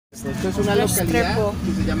Esto es una localidad Restrepo,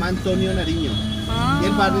 que se llama Antonio Nariño y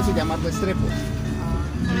el barrio se llama Restrepo.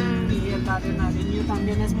 Y el barrio Nariño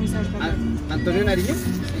también es muy cerca de aquí. ¿Antonio Nariño?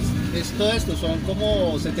 Es todo esto, son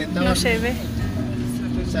como 70 no barrios. se ve.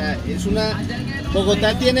 O sea, es una...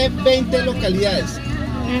 Bogotá tiene 20 localidades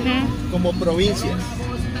como provincias.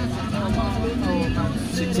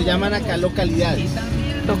 Se llaman acá localidades.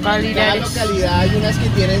 Cada Localidades. localidad hay unas que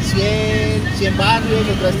tienen 100 barrios,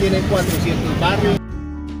 otras tienen 400 barrios.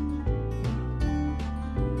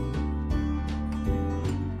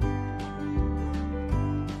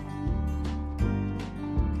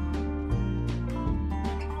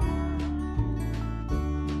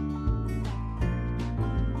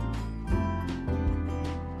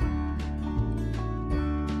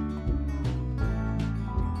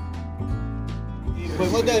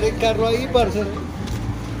 Podemos dejar el carro ahí, parce.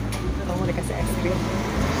 Kamu dikasih es krim.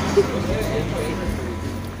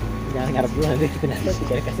 Jangan ngarep dulu nanti kenapa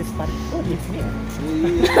tidak dikasih Spark. Oh, 10 mil.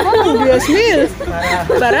 Oh, 10.000.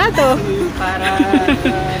 Barato. Para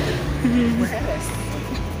mujeres.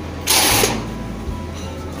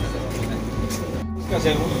 ¿Qué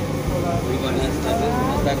hacemos? Muy buenas tardes,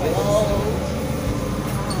 buenas tardes.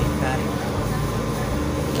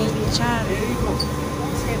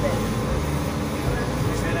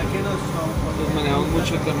 ¿Será que nos manejamos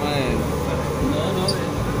mucho el tema de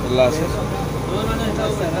láser? No, está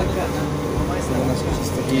acá. Unas cosas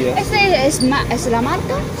tejidas. ¿Es la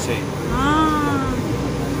marca? Sí. Ah.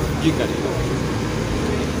 Hikari.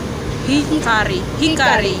 Hikari.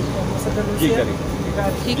 Hikari. Hikari.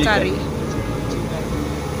 Hikari.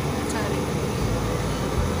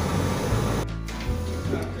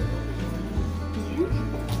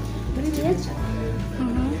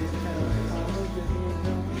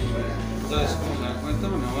 Entonces, como se dan cuenta,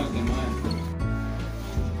 manejamos el tema de...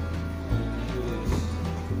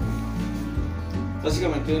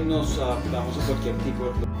 Básicamente nos adaptamos a cualquier tipo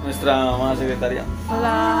de... Nuestra mamá secretaria.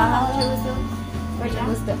 Hola. Mucho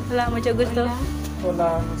gusto. Hola, mucho gusto.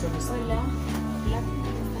 Hola, mucho gusto. Hola, hola,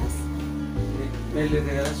 ¿cómo estás? ¿Me le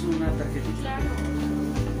regalas una tarjetita? Claro.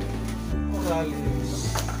 Morales.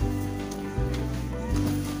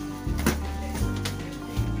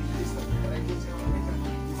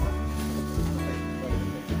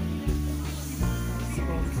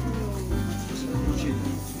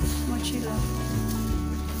 Mochila.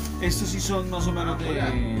 Estos sí son más o menos de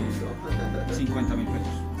 50.000 pesos.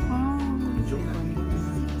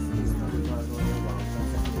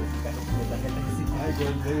 Ay, yo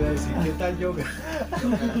le iba a decir, ¿qué tal yoga?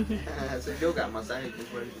 Hacer yoga, masaje,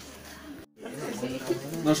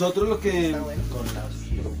 Nosotros lo que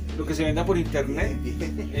se venda por internet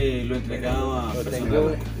lo entregaba a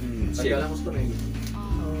personal. Aquí hablamos con ellos.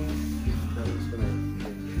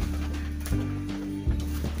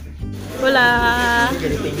 Hola.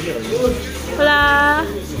 Hola.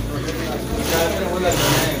 Ya tenemos la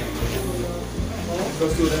línea de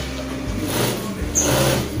costura.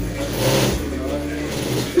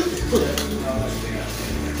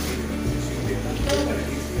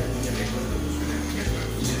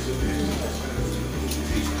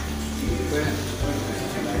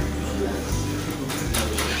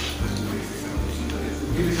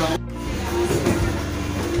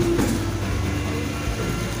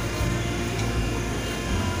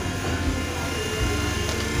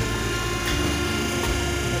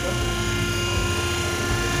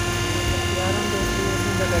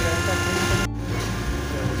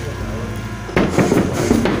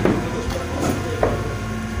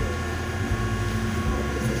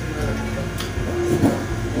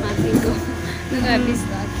 Mágico. No lo he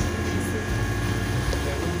visto aquí.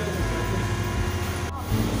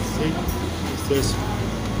 Sí, esto es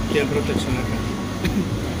bien protección acá.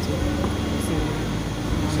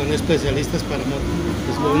 Son especialistas para moto,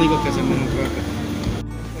 es lo único que hacemos nosotros acá.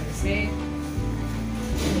 Sí.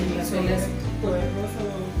 Las suelas cueros o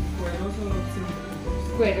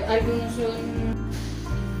Cuero, algunos son